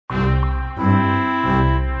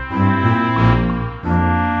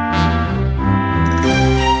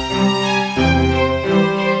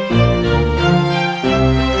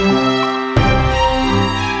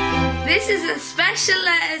special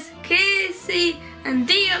letters K, C and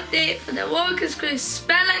D update for the Walker's Crisp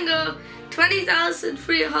Spell and Go 20,000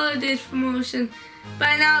 free holidays promotion.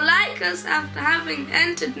 By now, like us, after having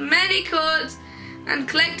entered many codes and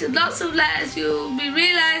collected lots of letters, you will be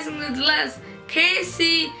realizing that the letters K,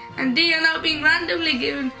 C and D are not being randomly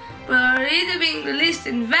given, but are either being released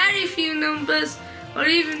in very few numbers or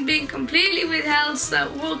even being completely withheld so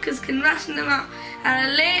that Walkers can ration them out at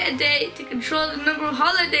a later date to control the number of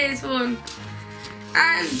holidays won.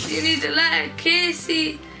 And you need a letter K,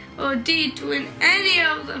 C or D to win any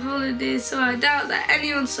of the holidays, so I doubt that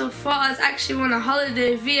anyone so far has actually won a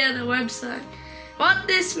holiday via the website. What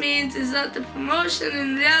this means is that the promotion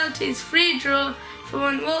in reality is free draw for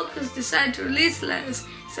when Walkers decide to release letters,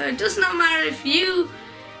 so it does not matter if you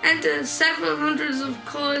enter several hundreds of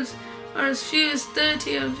codes or as few as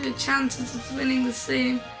 30 of your chances of winning the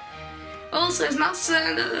same. Also, it's not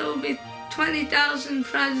certain that there will be 20,000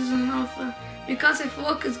 prizes on offer, because if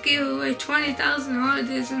Walkers give away 20,000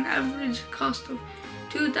 holidays, an average cost of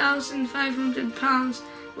 £2,500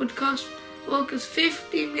 would cost Walkers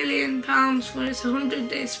 £50 million for its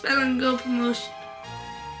 100-day Spell and Go promotion.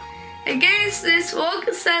 Against this,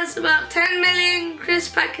 Walker sells about 10 million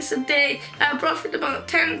crisp packets a day at a profit about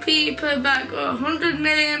 10p per bag, or £100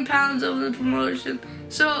 million over the promotion.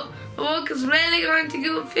 So, are Walkers really going to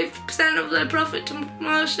give up 50% of their profit to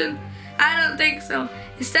promotion? I don't think so.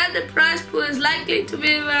 Instead, the prize pool is likely to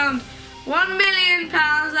be around £1 million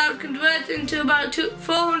that would convert into about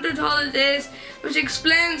 400 holidays, which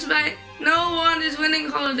explains why no one is winning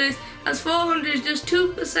holidays, as 400 is just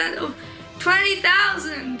 2% of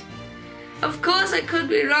 20,000. Of course, I could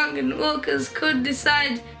be wrong and Walkers could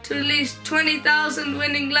decide to release 20,000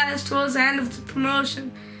 winning letters towards the end of the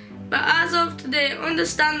promotion. But as of today,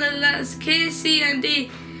 understand that letters K, C and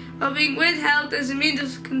D are being withheld as a means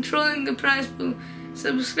of controlling the prize pool.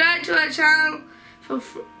 Subscribe to our channel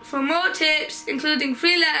for more tips, including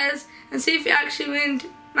free letters, and see if you actually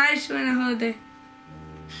manage to win a holiday.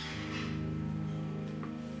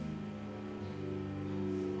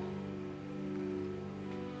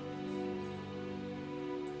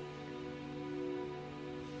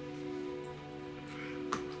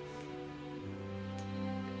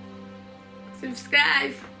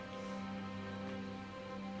 Subscribe.